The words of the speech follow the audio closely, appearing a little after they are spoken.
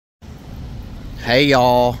Hey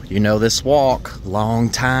y'all, you know this walk, long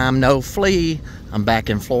time no flea. I'm back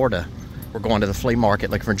in Florida. We're going to the flea market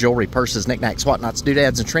looking for jewelry, purses, knickknacks, whatnots,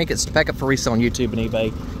 doodads, and trinkets to pick up for resale on YouTube and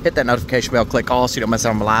eBay. Hit that notification bell, click all so you don't miss out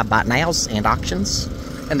on my live buy nows and auctions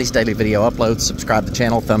and these daily video uploads. Subscribe to the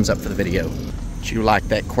channel, thumbs up for the video. Do you like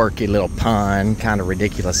that quirky little pun? Kind of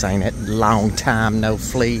ridiculous, ain't it? Long time no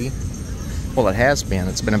flea. Well, it has been.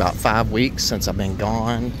 It's been about 5 weeks since I've been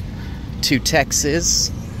gone to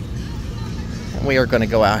Texas. We are going to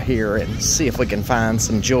go out here and see if we can find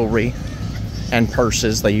some jewelry and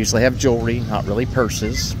purses. They usually have jewelry, not really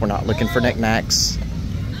purses. We're not looking for knickknacks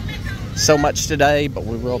so much today, but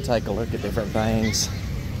we will take a look at different things,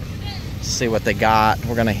 see what they got.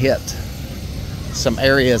 We're going to hit some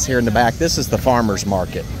areas here in the back. This is the farmer's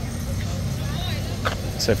market.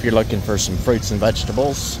 So if you're looking for some fruits and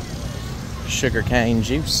vegetables, sugarcane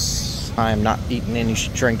juice. I am not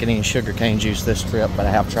drinking any sugarcane juice this trip, but I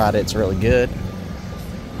have tried it. It's really good.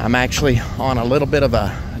 I'm actually on a little bit of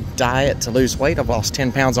a diet to lose weight. I've lost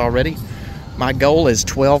 10 pounds already. My goal is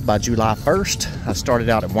 12 by July 1st. I started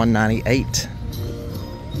out at 198.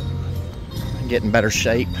 Get in better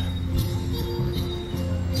shape.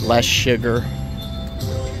 Less sugar.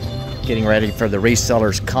 Getting ready for the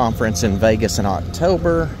resellers conference in Vegas in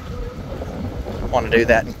October. Want to do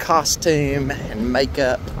that in costume and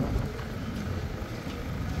makeup.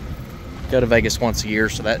 Go to Vegas once a year,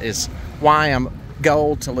 so that is why I'm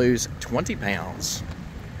goal to lose 20 pounds.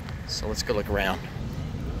 So let's go look around.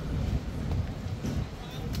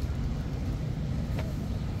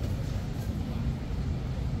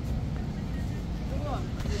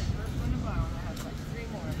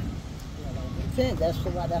 That's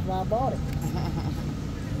why I bought it.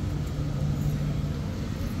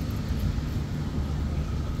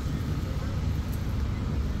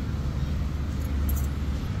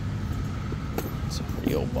 It's a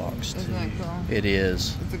pretty old box too. Isn't that cool? It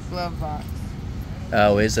is. It's a glove box.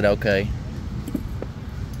 Oh, is it? Okay.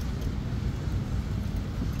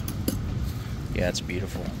 Yeah, it's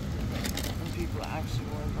beautiful. And people actually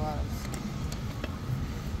wear gloves.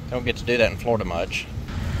 Don't get to do that in Florida much.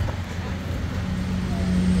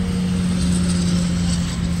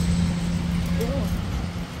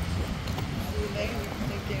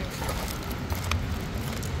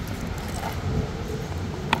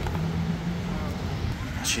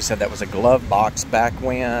 She said that was a glove box back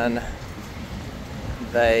when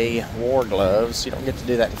they wore gloves. You don't get to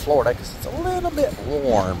do that in Florida because it's a little bit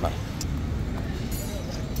warm.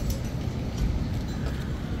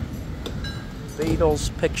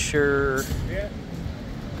 Beatles picture. Yeah.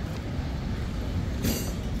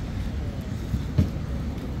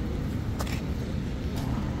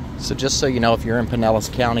 So just so you know, if you're in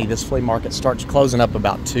Pinellas County, this flea market starts closing up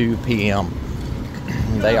about 2 p.m.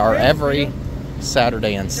 They are every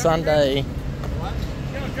Saturday and Sunday.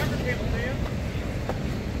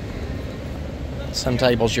 Some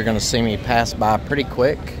tables you're going to see me pass by pretty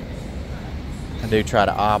quick. I do try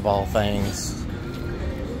to eyeball things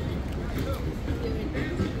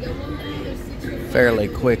fairly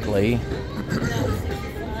quickly.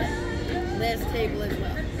 Last table as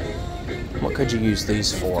well. What could you use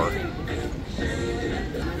these for?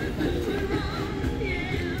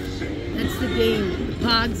 That's the game, the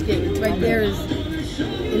Pogs game. Right there is,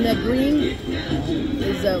 in that green,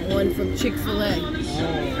 is one from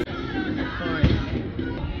Chick-fil-A.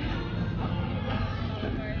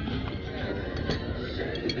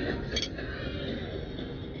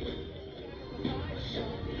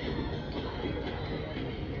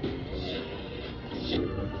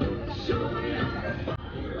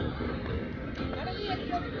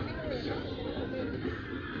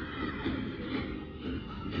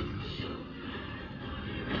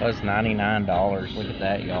 That's $99. Look at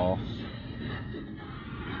that, y'all.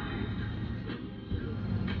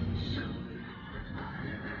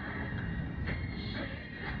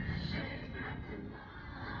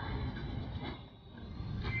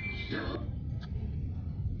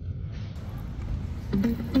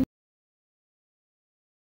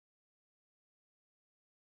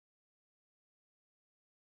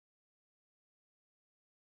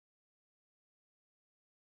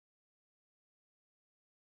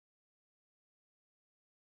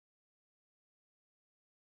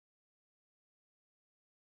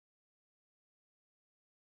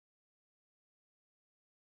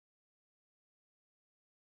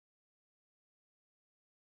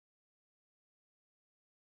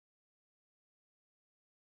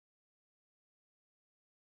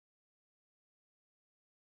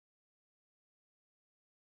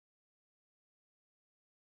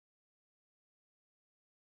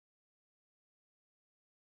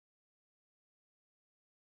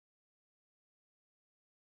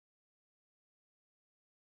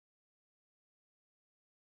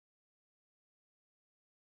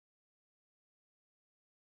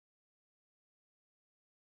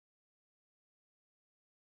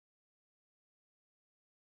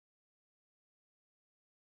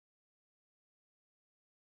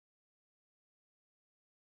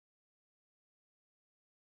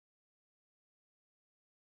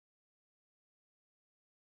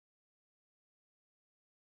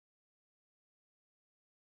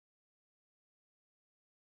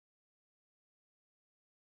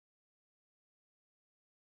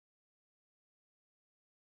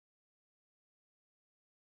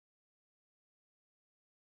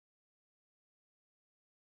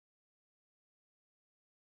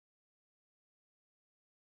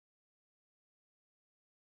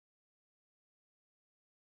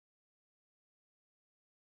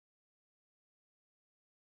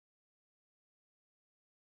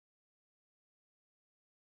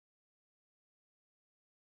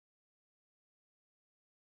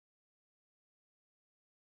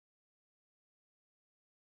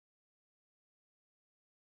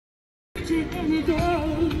 it any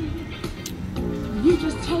day. You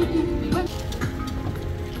just take it.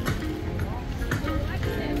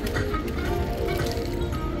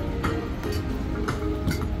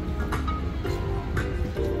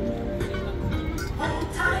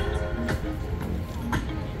 Hold tight.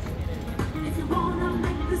 If you wanna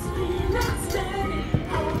make this feeling stay,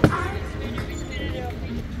 hold tight.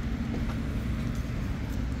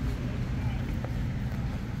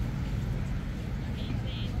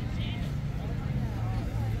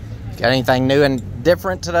 Got anything new and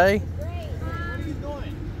different today?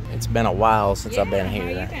 It's been a while since I've been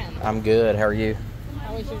here. I'm good. How are you?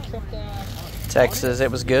 How was your trip to Texas? It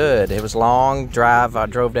was good. It was long drive. I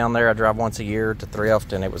drove down there. I drive once a year to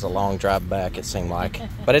Thrift, and it was a long drive back, it seemed like.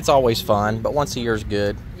 But it's always fun. But once a year is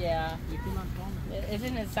good. Yeah.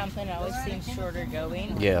 Isn't it something that always seems shorter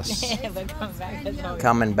going? Yes. But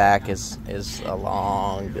Coming back is a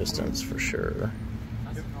long distance for sure.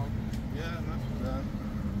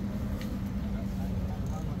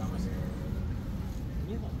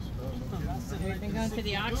 Have you been going to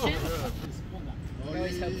the auction? You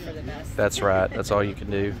always hope for the best. That's right. That's all you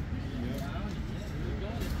can do.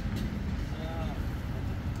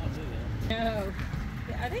 No.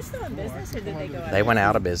 Are they still in business, or did they go out? They went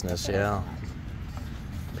out of business, yeah.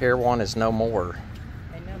 Pier 1 is no more.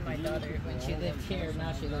 I know my daughter, when she lived here,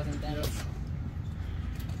 now she lives in Dennis.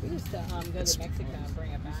 We used to go to Mexico and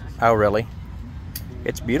bring it back. Oh, really?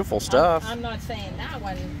 It's beautiful stuff. I'm not saying that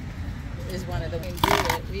one is one of the ways we do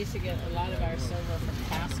it. We used to get a lot of our silver from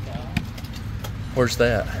Pasco. Where's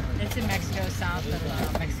that? It's in Mexico, south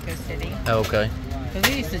of Mexico City. Oh, okay. Because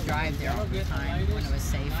we used to drive there all the time when it was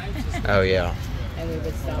safe. Oh, yeah. And we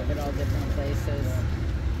would stop at all different places.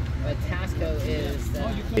 But Tasco is...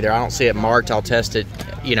 Either I don't see it marked, I'll test it,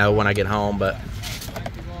 you know, when I get home, but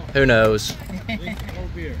who knows?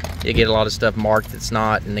 You get a lot of stuff marked that's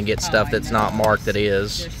not, and then get stuff that's not marked that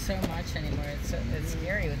is. There's so much anymore. It's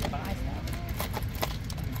scary with the buy stuff.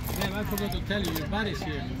 Damn, I forgot to tell you, your body's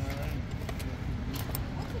here.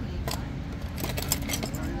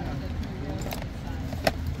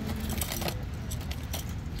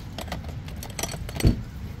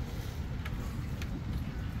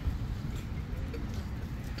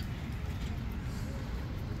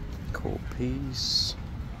 Cool piece.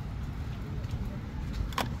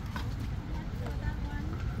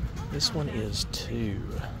 This one is 2.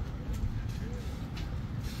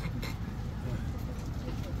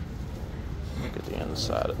 Look at the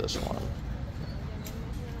inside of this one.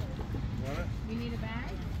 You need a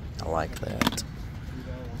bag? I like that.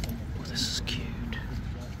 Oh, this is cute.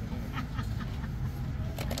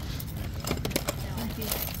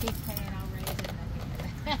 Keep paying, I'll raise it.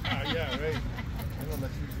 Yeah, right. I know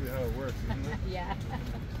that's usually how it works, isn't it? Yeah.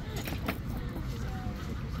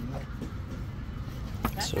 So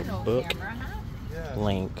That's an old book, camera, huh? Yeah.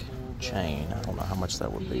 link, chain. I don't know how much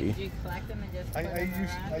that would Do you be. collect them and just put I them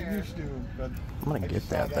around, or- used to, but I'm gonna I get just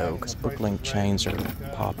saw that though, because book link chains are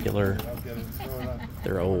popular. I'll get it, throw it on-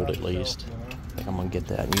 They're old at least. I think I'm gonna get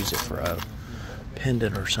that and use it for a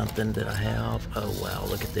pendant or something that I have. Oh wow,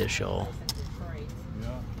 look at this, y'all. Detroit.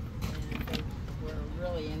 Yeah. And they were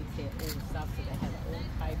really into old stuff, so they had an old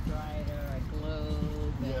typewriter, a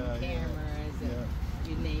globe, and Yeah, yeah. cameras, and Yeah.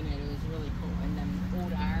 you name it. It was really cool. And then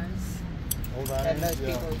old irons Hold on. that most Yeah,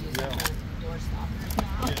 people use yeah. as door stoppers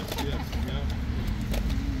now. Yes, yes, yeah.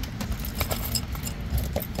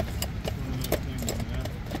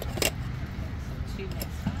 Two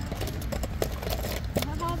makes five.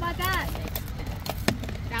 How about that? Makes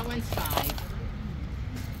 10. That one's 5.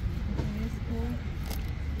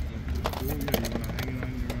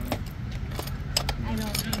 I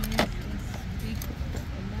don't think it's big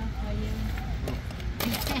enough for you.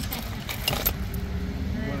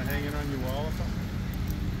 You want to hang it on your wall or something?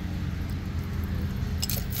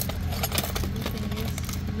 Everything is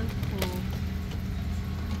look cool.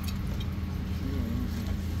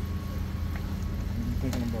 Are you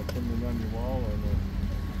thinking about putting it on your wall or no?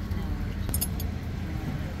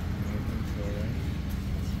 I don't think so, right?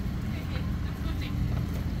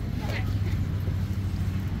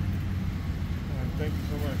 All right, thank you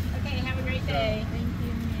so much. Okay, have a great day. Thank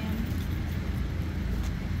you, ma'am.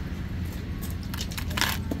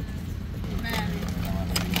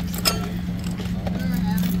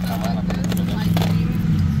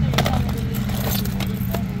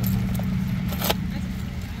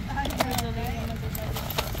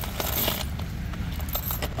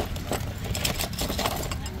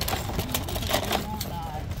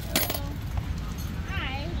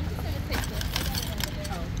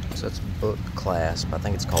 So it's book clasp. I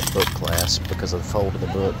think it's called book clasp because of the fold of the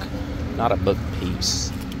book, not a book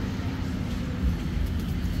piece.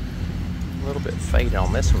 little bit faded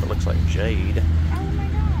on this one, but looks like jade. Oh my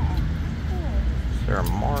god. Is there a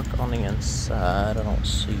mark on the inside? I don't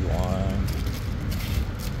see one.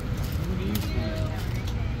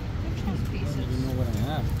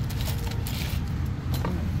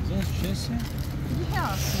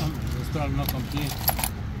 Yeah. Esto no complete.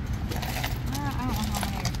 I don't know how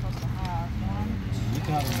many you're supposed to have. One, You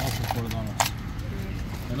can have them all for $4.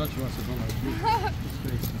 I know she wants $1. It's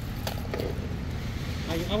crazy.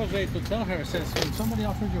 I was ready to tell her, I said, so if somebody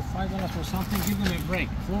offers you $5 for something, give them a break.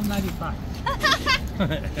 $4.95.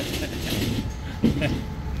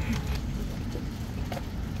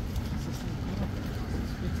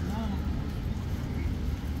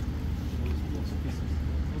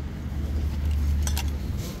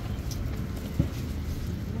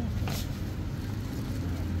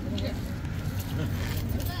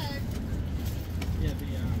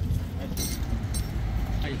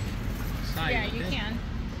 yeah, you can.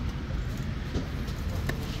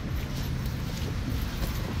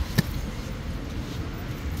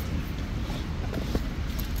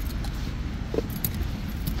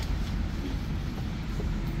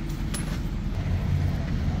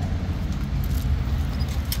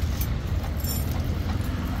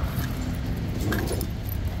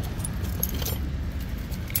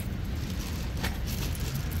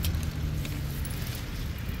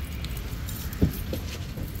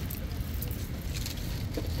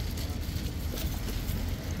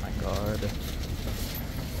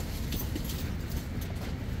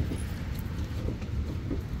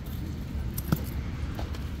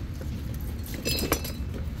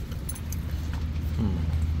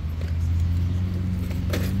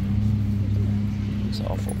 It's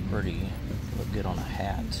awful pretty. Look good on a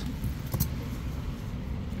hat.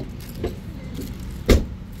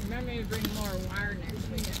 Remember to bring more wire next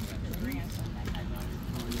week. Bring us some that had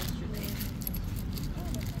one yesterday.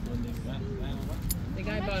 The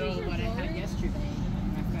guy bought all what I had yesterday.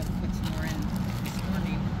 I forgot to put some more in this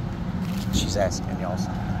morning. She's asking y'all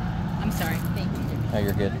something. I'm sorry. Thank you. Oh,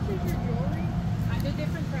 you're good. The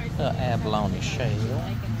different prices. Abalone shell. Like, and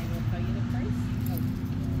I will tell you the price.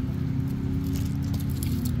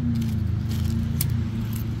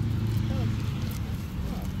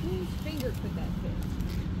 Whose finger could that fit?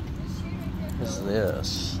 What's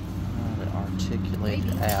this? Oh, the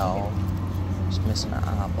articulated owl. It's missing an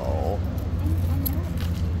eyeball.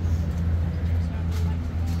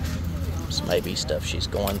 This may be stuff she's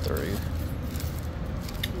going through.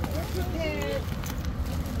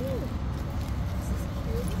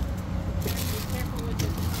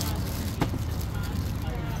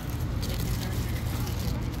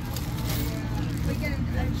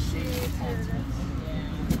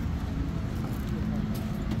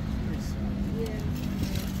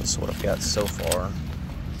 That's what I've got so far.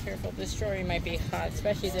 Careful, this strawberry might be hot,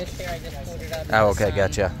 especially this here. I just pulled it up. Oh, okay,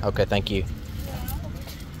 gotcha. Okay, thank you.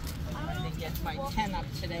 I didn't get my 10 up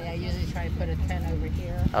today. I usually try to put a 10 over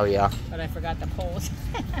here, Oh, yeah. but I forgot the poles.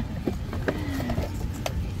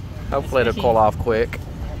 Hopefully it'll cool off quick.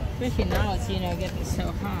 Especially now it's, getting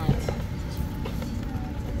so hot.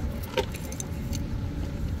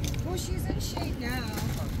 Well, she's in shade now.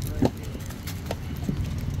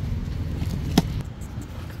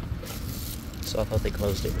 So I thought they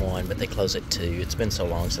closed at 1, but they closed at 2. It's been so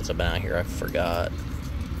long since I've been out here, I forgot.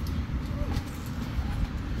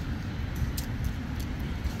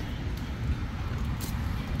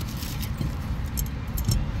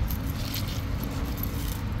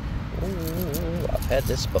 Ooh, I've had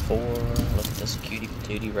this before. Look at this cutie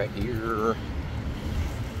patootie right here.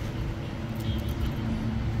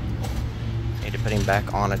 Need to put him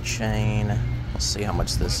back on a chain. Let's see how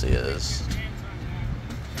much this is.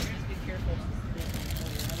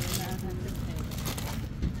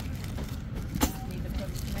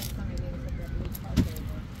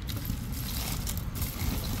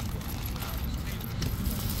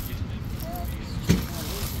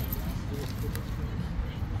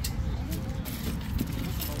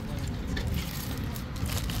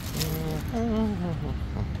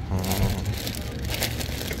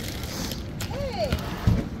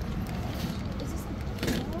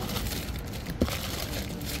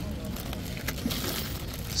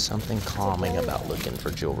 Something calming about looking for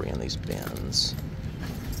jewelry in these bins.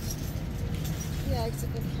 Yeah, it's a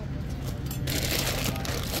good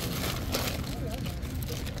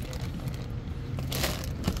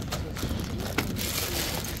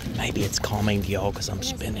Maybe it's calming to y'all because I'm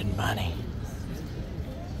spending money.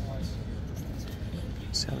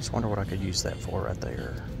 See, I just wonder what I could use that for right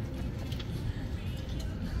there.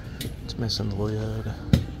 It's missing the lid.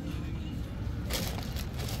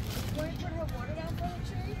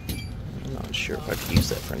 sure if I could use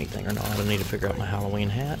that for anything or not. I need to figure out my Halloween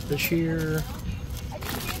hat this year.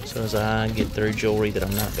 So as I get through jewelry that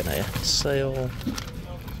I'm not going to sell,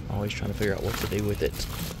 I'm always trying to figure out what to do with it.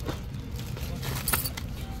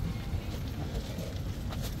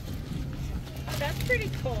 Oh, that's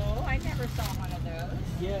pretty cool. I never saw one of those.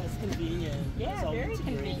 Yeah, it's convenient. Yeah, It's all very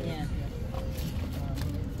integrated. convenient.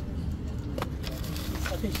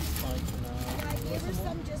 I think she's fine for now. I gave her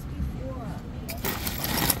some just before.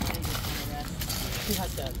 She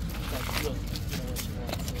has that look, you know, what she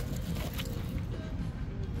wants.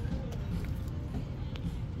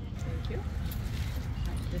 Thank you.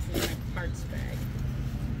 This is my parts bag.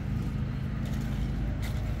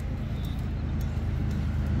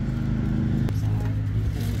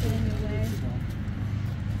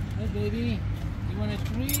 Hey baby, you want a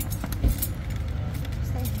treat?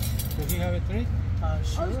 Does he have a treat?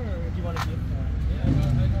 Sure. Do you want to give her? Yeah,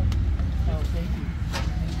 I got. Oh, thank you.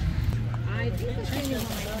 I think the thing is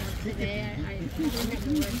my car today. I don't have to work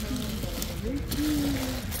home.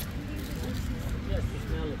 Yes, the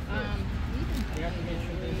smell is good. You have to make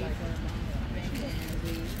sure there's like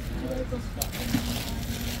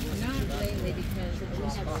not lately because we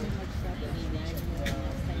have so much stuff that we need.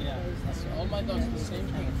 Yeah, that's all my dogs the same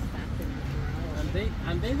thing.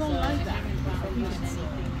 And they don't like that.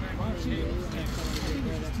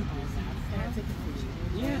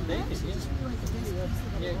 Yeah, they can.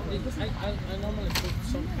 Yeah, I normally put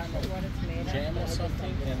some kind of jam or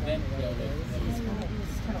something, and then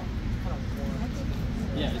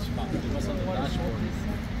yeah, it's fine. It was on the dashboard.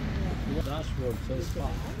 Dashboard, so it's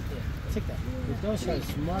fine. Take that. The dogs are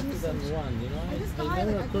smarter than one, you know. It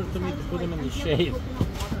never occurred to me to put them in the shade.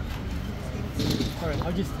 All right,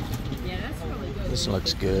 I'll just. Yeah, that's really good. This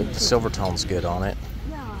looks good. The silver tone's good on it.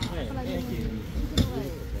 Hey, thank you.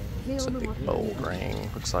 It's a big bold ring.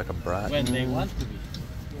 Looks like a bright. When they want to be.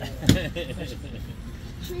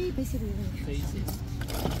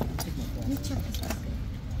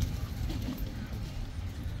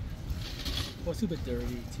 Well, it's a bit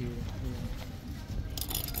dirty too.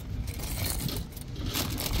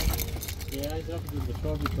 Yeah, I dropped it in the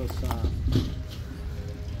floor because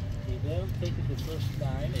they don't take it the first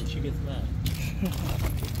time and she gets mad.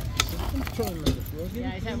 Throw him on the floor.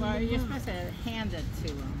 Yeah, I said, well, you're supposed to hand it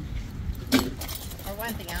to them. For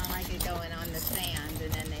one thing, I don't like it going on the sand,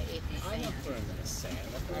 and then they eat the I'm not sand. throwing that sand.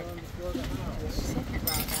 I'm throwing on the floor of the house.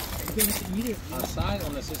 Well, that's You don't have to eat it. Outside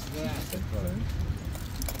unless it's grass.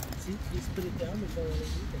 See, just put it down and go on it.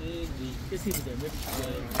 Just leave it there. Maybe she'll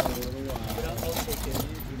get it. For a little But while. I'll take it.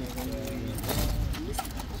 You know,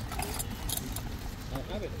 I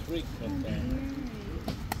have a trick from there.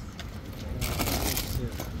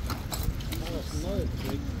 Another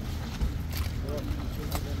trick.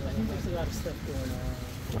 I think there's a lot of stuff going on.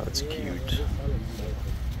 Oh, that's cute.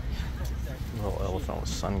 Little elephant with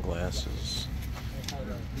sunglasses. I have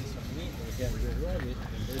a piece of meat that I can grab it,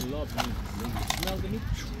 and they love meat. When you smell the meat,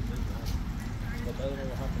 but I don't know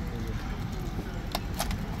what happened to it.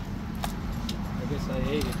 I guess I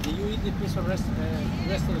ate it. Did you eat the piece of rest of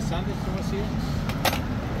the sandwich that was here?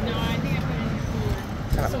 No, I think I put it in the cooler.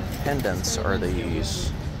 What kind of pendants are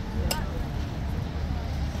these?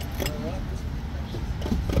 Don't bother.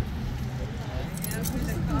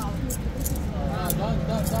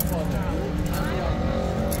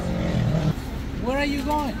 Where are you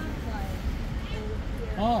going?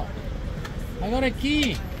 Oh, I got a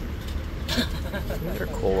key. They're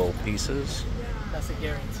cool little pieces. That's a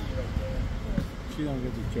guarantee right there. She don't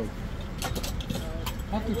get the joke.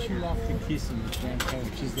 How could she love to kiss in the damn car?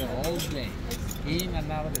 She's there all day. In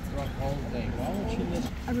and out of the truck all day. Why would she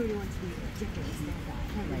listen? Everybody wants to be ridiculous like that.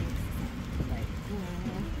 Right.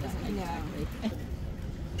 No.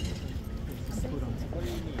 What do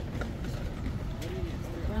you need?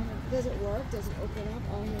 Does it work? Does it open up?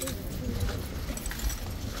 Oh, no.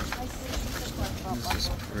 This is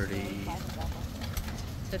pretty.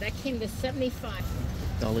 So that came to 75.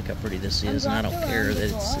 Oh, look how pretty this is, and I don't care that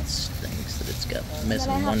it stinks that it's got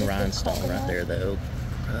missing one rhinestone right there, though.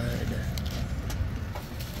 Good.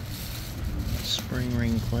 Spring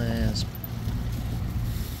ring clasp.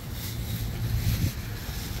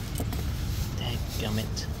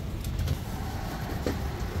 Dadgummit.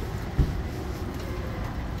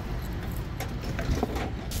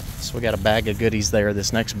 So we got a bag of goodies there.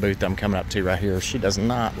 This next booth I'm coming up to right here, she does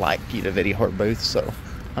not like you to video her booth, so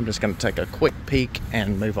I'm just going to take a quick peek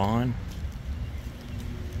and move on.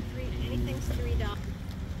 Anything's $3.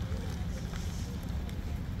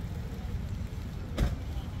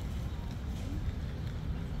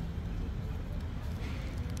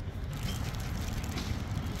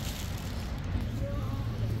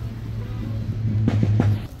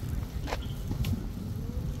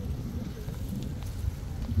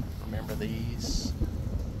 these.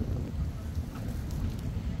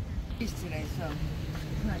 Today, so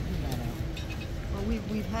it's not too bad out. Well, we've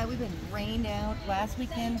been rained out last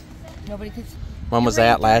weekend. Nobody could. When was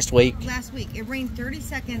that? Last week? Last week. It rained 30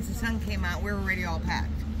 seconds. The sun came out. We were already all packed.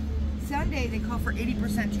 Sunday they call for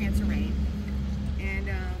 80% chance of rain, and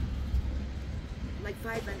like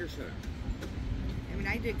 5 vendors showed up. I mean,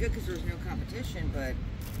 I did good because there was no competition, but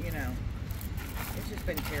you know, it's just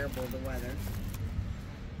been terrible, the weather.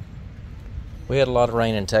 We had a lot of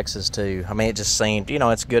rain in Texas too. I mean, it just seemed, you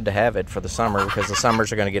know, it's good to have it for the summer because the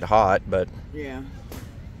summers are going to get hot, but Yeah.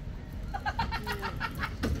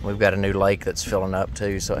 we've got a new lake that's filling up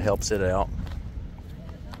too, so it helps it out.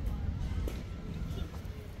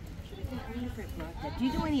 Do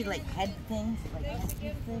you do any like head things, like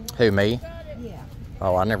head things? Who, me? Yeah.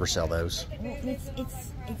 Oh, I never sell those. Well,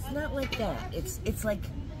 it's not like that. It's like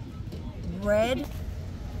red.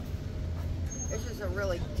 This is a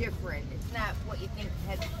really different. It's not what you think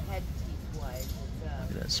head piece was. It's,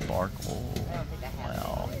 Look at that sparkle. I don't think I have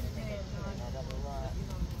Wow. it.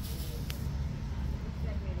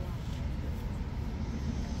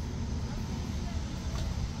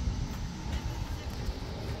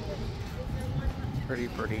 Pretty,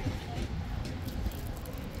 pretty.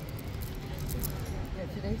 Yeah,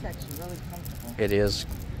 today's actually really comfortable. It is.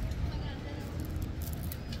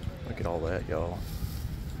 Look at all that, y'all.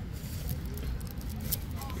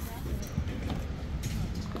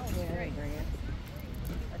 Oh, yeah, right, bring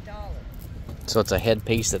it. $1. So it's a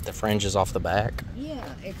headpiece that the fringe is off the back. Yeah,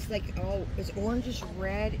 it's like it's orangish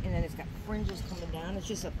red, and then it's got fringes coming down. It's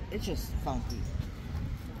just funky,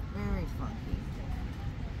 very funky.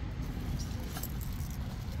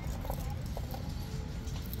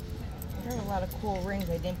 There are a lot of cool rings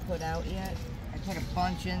I didn't put out yet. I put a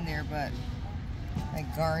bunch in there, but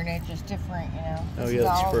like garnet, just different, you know. Oh, This yeah, is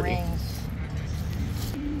that's all pretty. rings.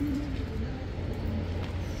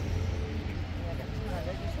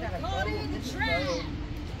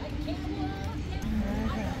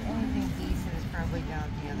 Anything decent is probably down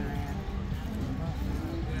at the other end.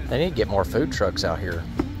 They need to get more food trucks out here.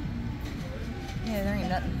 Yeah, there ain't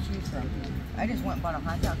nothing to choose from. I just went and bought a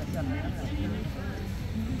hot dog or something.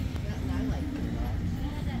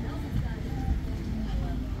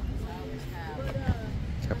 Look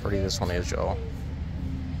how pretty this one is, y'all.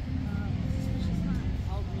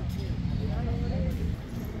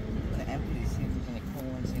 The empty, see if there's any cool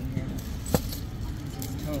ones in here. This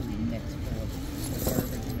is totally mixed full of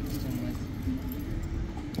garbage mixed in with.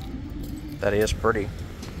 That is pretty.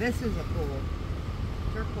 This is a cool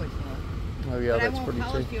turquoise one. Oh yeah, But that's I won't pretty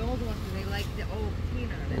polish too. the old ones because they like the old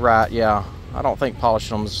paint on it. Right, yeah. I don't think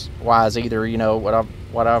polishing them's wise either. You know what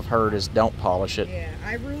I've heard is don't polish it. Yeah,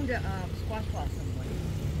 I ruined a squash blossom one.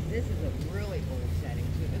 This is a really old setting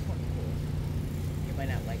too. This one's cool. You might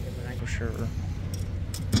not like it, but I For sure.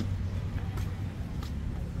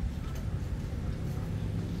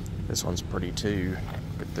 This one's pretty too.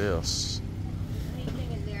 Look at this.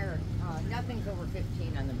 Anything in there, nothing's over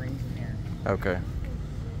 15 on the rings in there. Okay.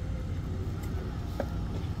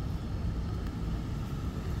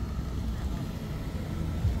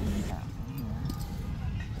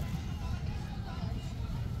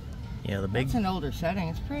 Yeah, the big. It's an older setting.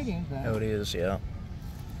 It's pretty, but Oh, it is, yeah.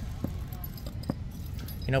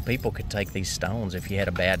 You know, people could take these stones if you had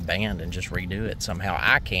a bad band and just redo it somehow.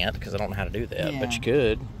 I can't because I don't know how to do that, but Yeah. you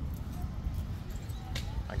could.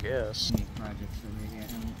 I guess. projects for me. Yeah.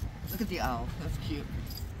 Look at the owl. That's cute.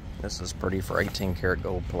 This is pretty for 18 karat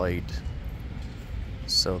gold plate.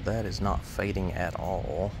 So that is not fading at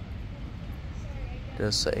all.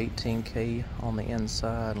 Does say 18K on the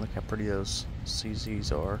inside. Look how pretty those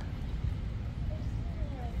CZs are.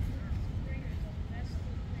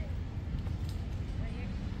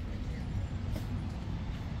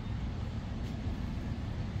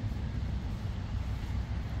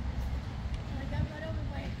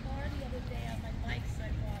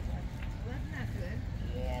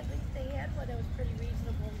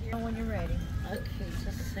 When you're ready. Okay,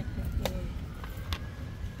 just a second here.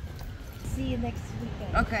 See you next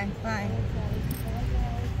weekend. Okay, bye.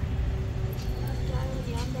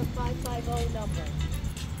 I'm the 550 number.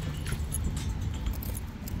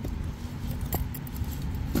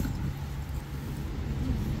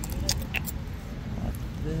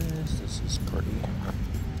 This is pretty.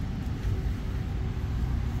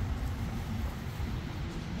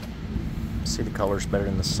 See, the color's better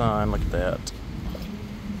in the sun. Look at that.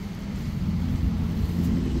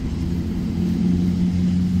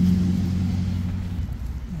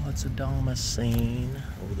 What's a Damascene?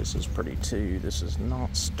 Oh, this is pretty too. This is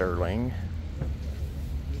not sterling.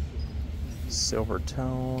 Silver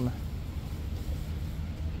tone.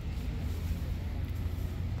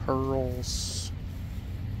 Pearls.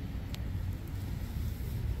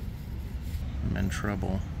 I'm in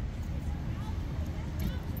trouble.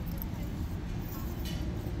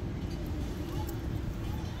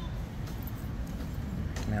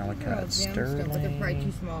 Malachite sterling. But they're probably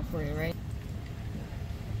too small for you, right?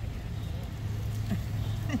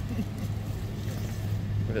 Look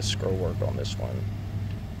at the scroll work on this one.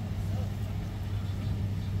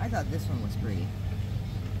 I thought this one was pretty.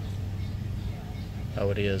 Oh,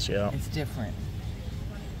 it is, yeah. It's different.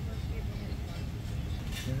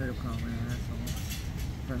 You heard him call me an asshole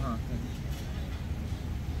for honking.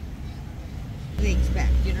 They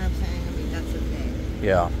expect, you know what I'm saying? I mean, that's okay.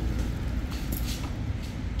 Yeah.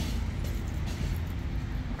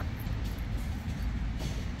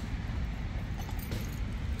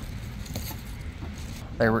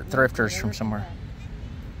 They were thrifters from somewhere.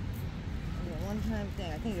 A one-time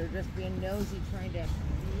thing. I think they're just being nosy, trying to.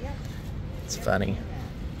 Yep. It's funny.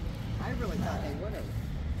 I really thought they would have.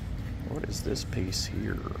 What is this piece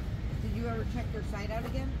here? Did you ever check their site out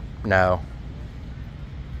again? No.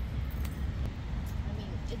 I mean,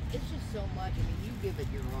 it's just so much. I mean, you give it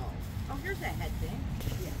your all. Oh, here's that head thing.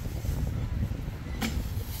 Yeah.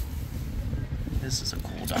 This is a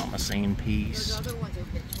cool Damascene piece. Those other ones are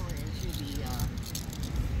Victorian too.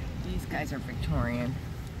 These guys are Victorian.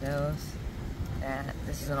 Those. That.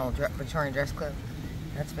 This is an old Victorian dress clip.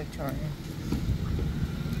 That's Victorian.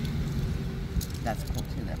 That's cool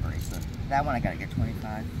too, that bracelet. That one I gotta get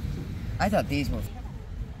 25. I thought these were.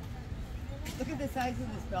 Look at the size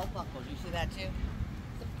of this belt buckle. Did you see that too?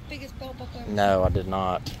 The biggest belt buckle ever. No, I did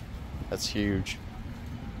not. That's huge.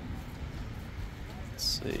 Let's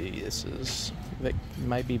see, this is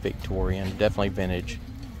maybe Victorian, definitely vintage.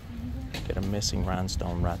 Got a missing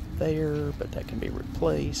rhinestone right there, but that can be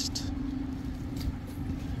replaced.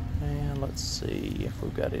 And let's see if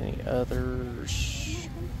we've got any others.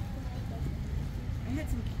 I had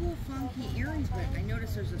some cool funky earrings, but I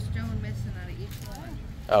noticed there's a stone missing out of each one.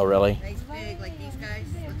 Oh, really? Nice big, like these guys.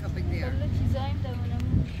 Look how big they are.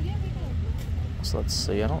 So let's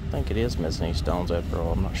see, I don't think it is missing any stones after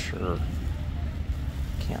all, I'm not sure.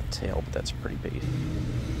 Can't tell, but that's a pretty big.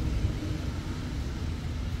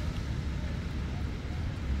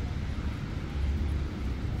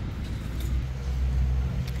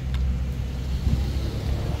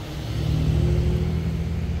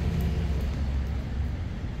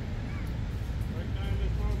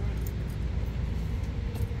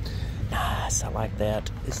 Nice, I like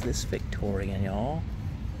that. Is this Victorian, y'all?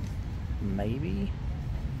 Maybe.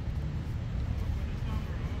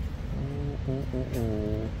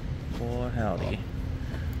 Ooh. Boy, howdy.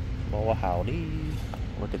 Boy, howdy.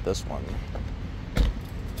 Look at this one.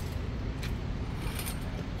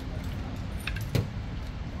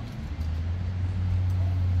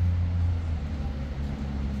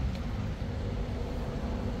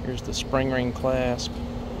 Here's the spring ring clasp.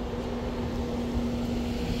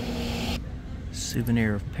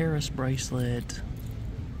 Souvenir of Paris bracelet.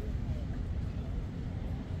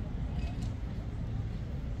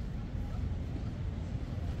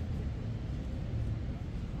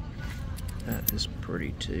 That is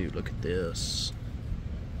pretty too. Look at this.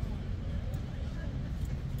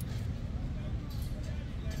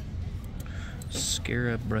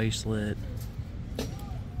 Scarab bracelet.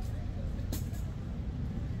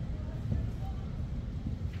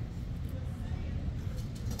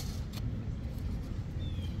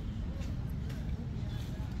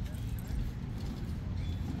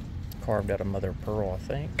 Carved out of mother of pearl, I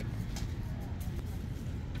think.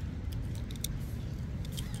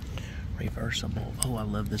 Reversible. Oh, I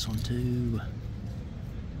love this one too.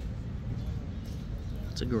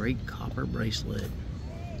 It's a great copper bracelet.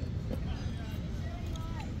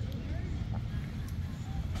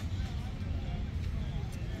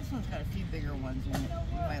 This one's got a few bigger ones in it.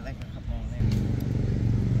 You might like a couple of them.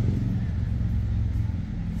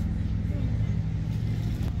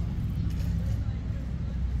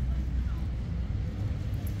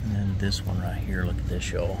 And then this one right here, look at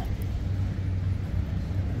this, y'all.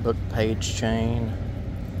 Book page chain.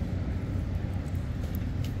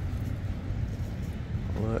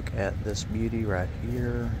 Look at this beauty right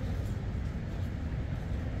here.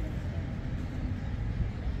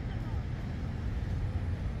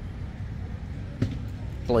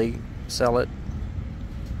 Please sell it.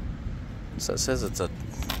 So it says it's a,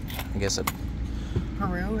 I guess a.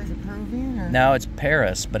 Peru? Is it Peruvian? Or? No, it's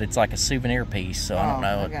Paris, but it's like a souvenir piece, so I don't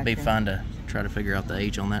know. I It'd be gotcha. fun to try to figure out the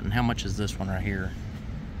age on that. And how much is this one right here?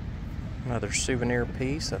 Another souvenir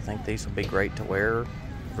piece. I think these will be great to wear.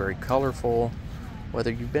 Very colorful.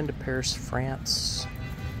 Whether you've been to Paris, France,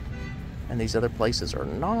 and these other places or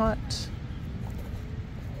not,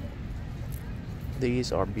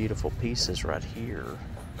 These are beautiful pieces right here.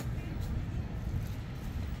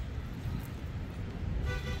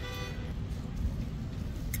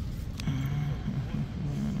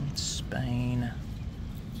 Spain.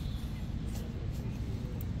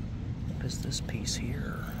 What is this piece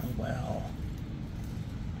here? Oh, wow.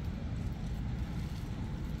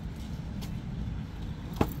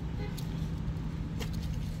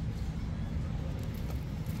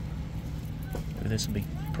 This would be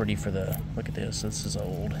pretty for the, look at this, this is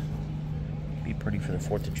old. Be pretty for the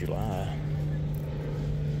 4th of July.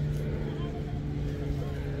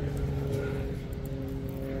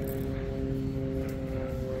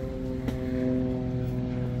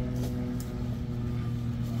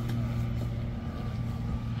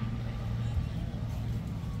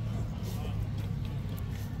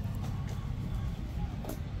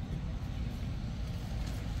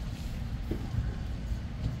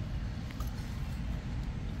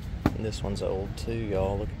 This one's old too,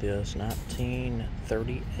 y'all. Look at this,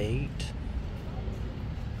 1938.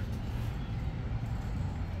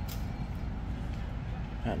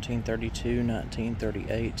 (1932,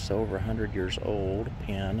 1938), so over 100 years old.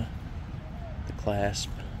 Pen. The clasp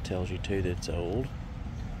tells you too that it's old.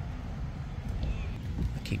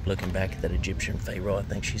 I keep looking back at that Egyptian pharaoh. I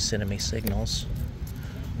think she's sending me signals.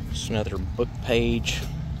 Just another book page.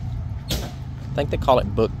 I think they call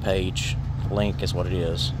it book page. Link is what it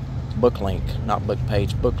is. Book link, not book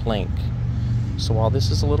page, book link. So while this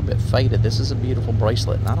is a little bit faded, this is a beautiful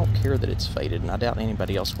bracelet, and I don't care that it's faded, and I doubt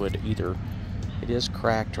anybody else would either. It is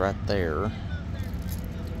cracked right there.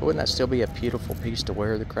 But wouldn't that still be a beautiful piece to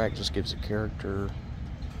wear? The crack just gives it character.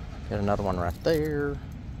 Got another one right there.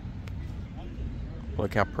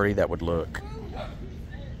 Look how pretty that would look.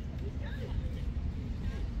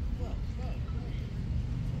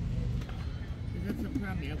 That's the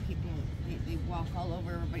problem, you know, people, they walk all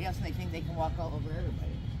over everybody else and they think they can walk all over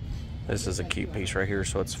everybody. This is a cute piece right here.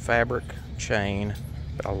 So it's fabric, chain,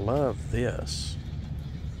 but I love this.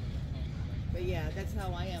 But yeah, that's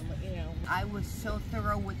how I am, you know. I was so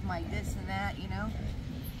thorough with my this and that, you know.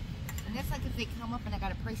 And that's like if they come up and I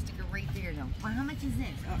got a price sticker right there, though. Well, how much is this?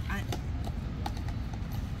 Oh, it's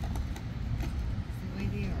the way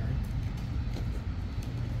they are.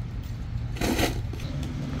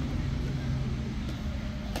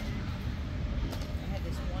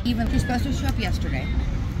 Even she was supposed to show up yesterday.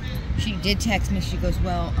 She did text me. She goes,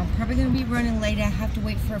 well, I'm probably going to be running late. I have to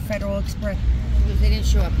wait for a Federal Express because they didn't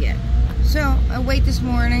show up yet. So I wait this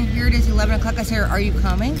morning. Here it is, 11 o'clock. I said, are you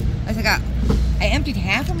coming? I said, I emptied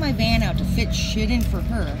half of my van out to fit shit in for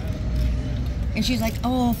her. And she's like,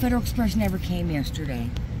 oh, Federal Express never came yesterday.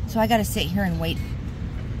 So I got to sit here and wait.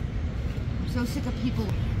 I'm so sick of people.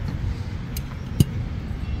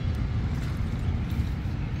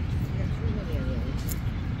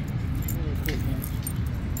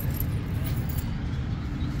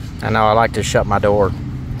 I know, I like to shut my door.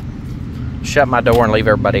 Shut my door and leave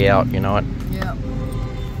everybody out, you know it? Yep. I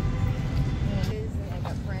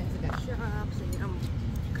got friends, I got shops, and I'm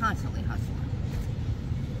constantly hustling.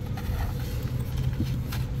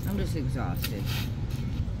 I'm just exhausted.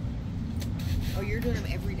 Oh, you're doing them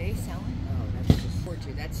every day selling? Oh, that's just for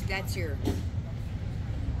you.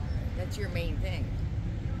 That's your main thing.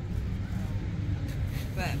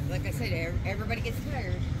 But like I said, everybody gets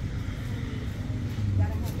tired.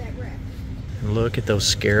 Gotta have that rest. Look at those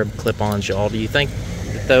scarab clip-ons, y'all. Do you think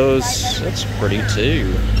that those... That's pretty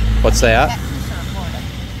too. What's that?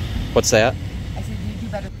 What's that? I said you do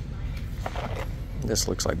better. This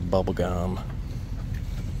looks like bubble gum.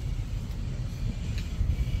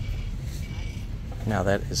 Now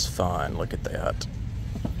that is fun. Look at that.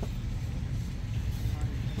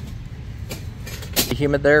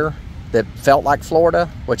 Humid there that felt like Florida,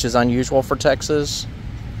 which is unusual for Texas.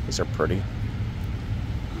 These are pretty.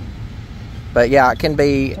 But yeah, it can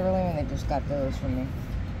be. It's early when they just got those from me.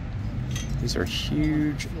 These are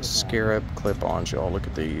huge scarab clip-ons, y'all. Look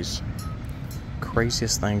at these.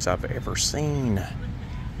 Craziest things I've ever seen.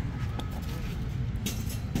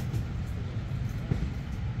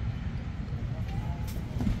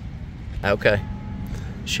 Okay.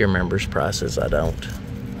 She remembers prices, I don't.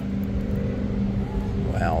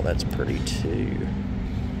 Wow, that's pretty too.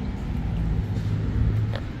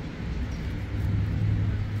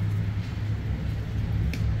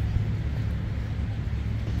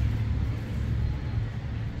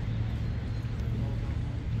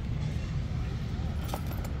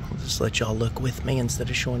 I'll just let y'all look with me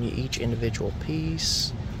instead of showing you each individual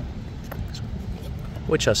piece,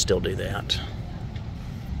 which I still do that.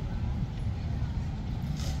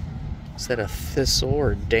 Is that a thistle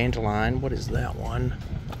or dandelion? What is that one?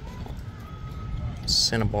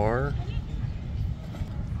 Cinnabar.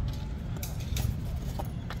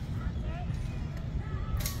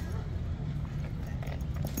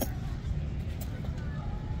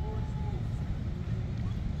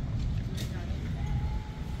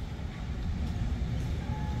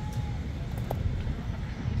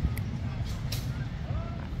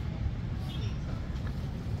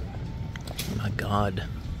 odd.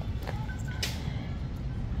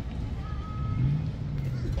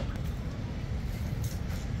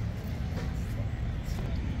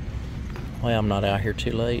 Well, I'm not out here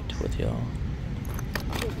too late with y'all.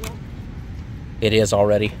 It is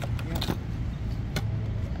already.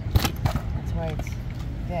 That's why it's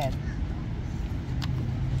dead.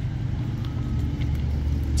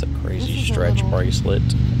 It's a crazy This is a stretch little- bracelet.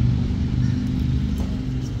 It's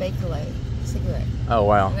Bakelite cigarette. Oh,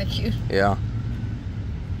 wow. Isn't that cute? Yeah.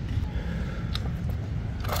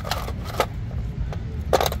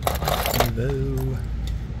 Boo.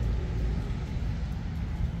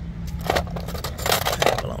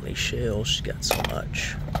 Bologna shells, she's got so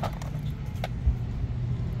much.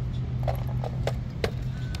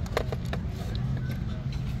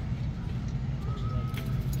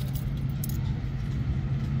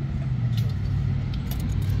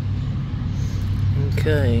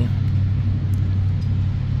 Okay.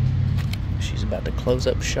 She's about to close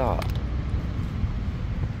up shop.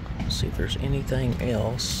 See if there's anything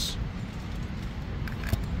else.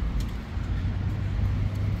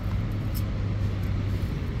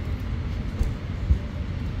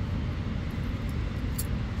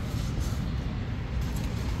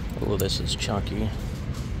 Oh, this is chunky.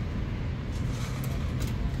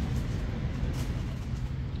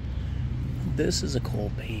 This is a cool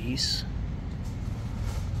piece.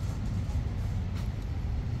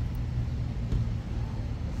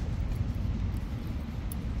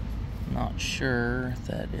 Not sure if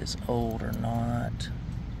that is old or not.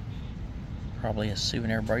 Probably a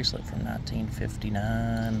souvenir bracelet from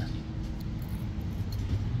 1959.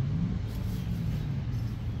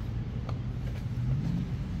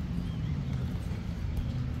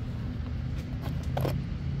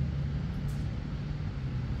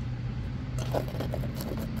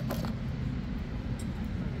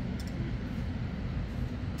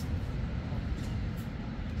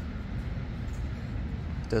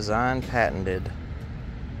 Design patented,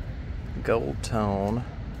 gold tone.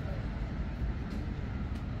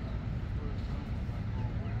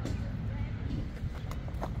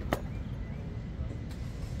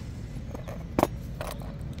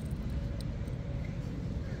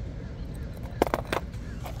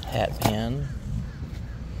 Hat pin.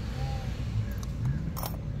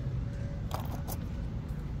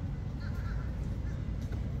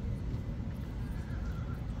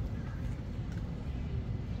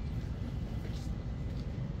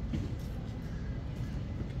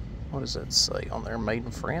 What does that say on there? Made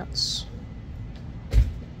in France?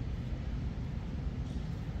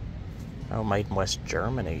 Oh, made in West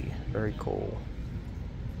Germany. Very cool.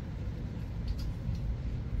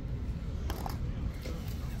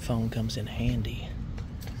 Phone comes in handy.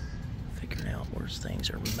 Figuring out where things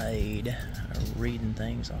are made. Reading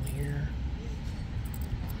things on here.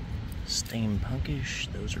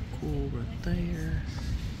 Steampunkish. Those are cool right there.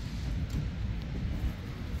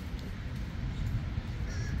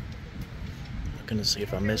 Looking to see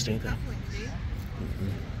if I missed anything.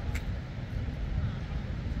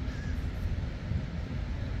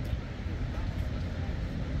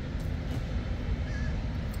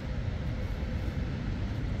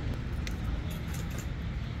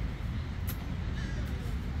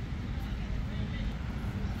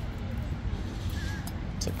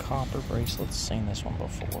 It's a copper bracelet. Seen this one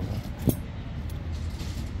before.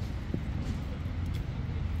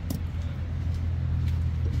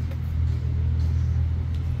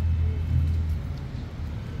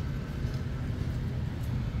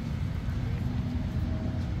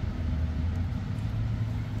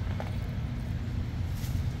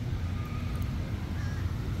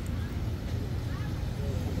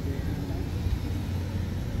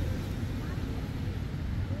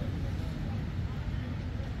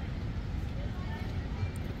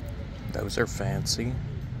 Those are fancy.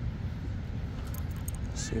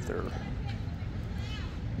 Let's see if they're...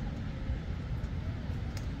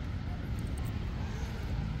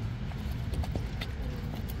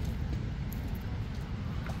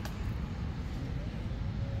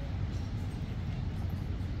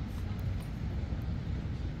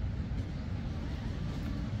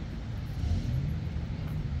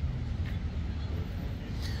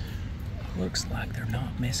 Looks like they're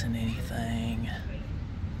not missing anything.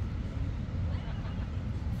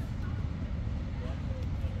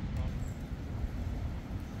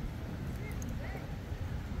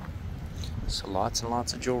 So lots and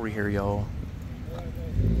lots of jewelry here, y'all.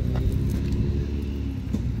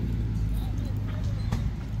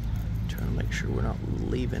 Trying to make sure we're not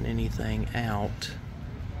leaving anything out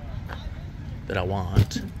that I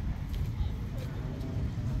want.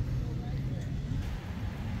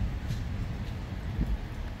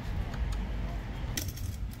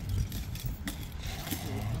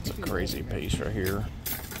 crazy piece right here.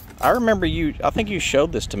 I remember I think you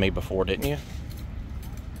showed this to me before, didn't you?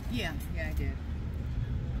 Yeah, I did.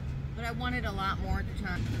 But I wanted a lot more at the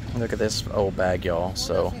time. Look at this old bag, y'all.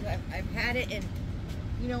 So I've had it, and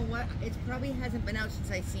you know what? It probably hasn't been out since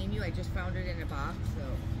I seen you. I just found it in a box,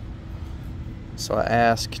 So I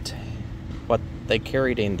asked what they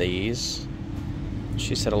carried in these.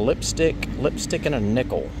 She said a lipstick, and a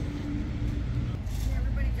nickel.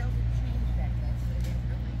 Everybody else had changed back then, so they didn't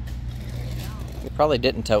really. They probably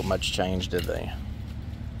didn't tote much change, did they?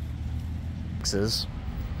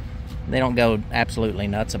 They don't go absolutely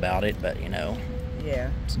nuts about it, but you know, Yeah.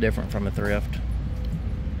 it's different from a thrift.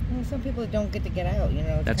 Well, some people don't get to get out, you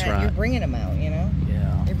know. It's That's kinda, right. You're bringing them out, you know.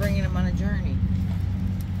 Yeah. You're bringing them on a journey.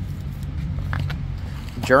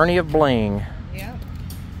 Journey of bling. Yeah.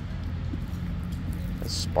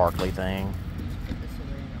 This sparkly thing. Put this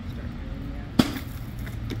away and I'll start doing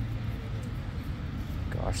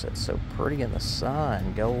that. Gosh, that's so pretty in the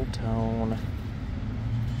sun. Gold tone.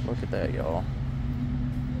 Look at that, y'all.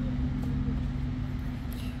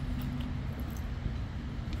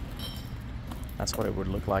 That's what it would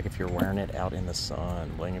look like if you're wearing it out in the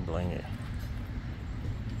sun. Blingy, blingy.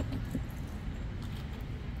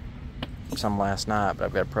 Some last night, but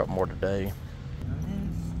I've got to prep more today.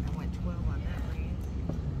 I went 12 on that ring.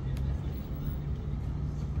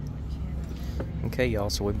 Okay, y'all,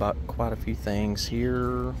 so we bought quite a few things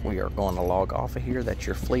here. We are going to log off of here. That's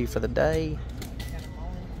your flea for the day.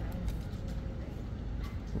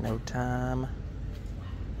 No time.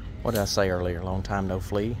 What did I say earlier? Long time no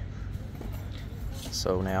flea.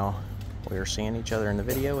 So now we are seeing each other in the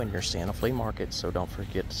video, and you're seeing a flea market. So don't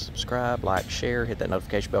forget to subscribe, like, share, hit that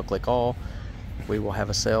notification bell, click all. We will have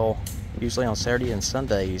a sale usually on Saturday and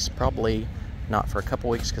Sundays. Probably not for a couple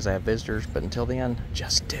weeks because I have visitors, but until then,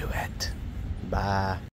 just do it. Bye.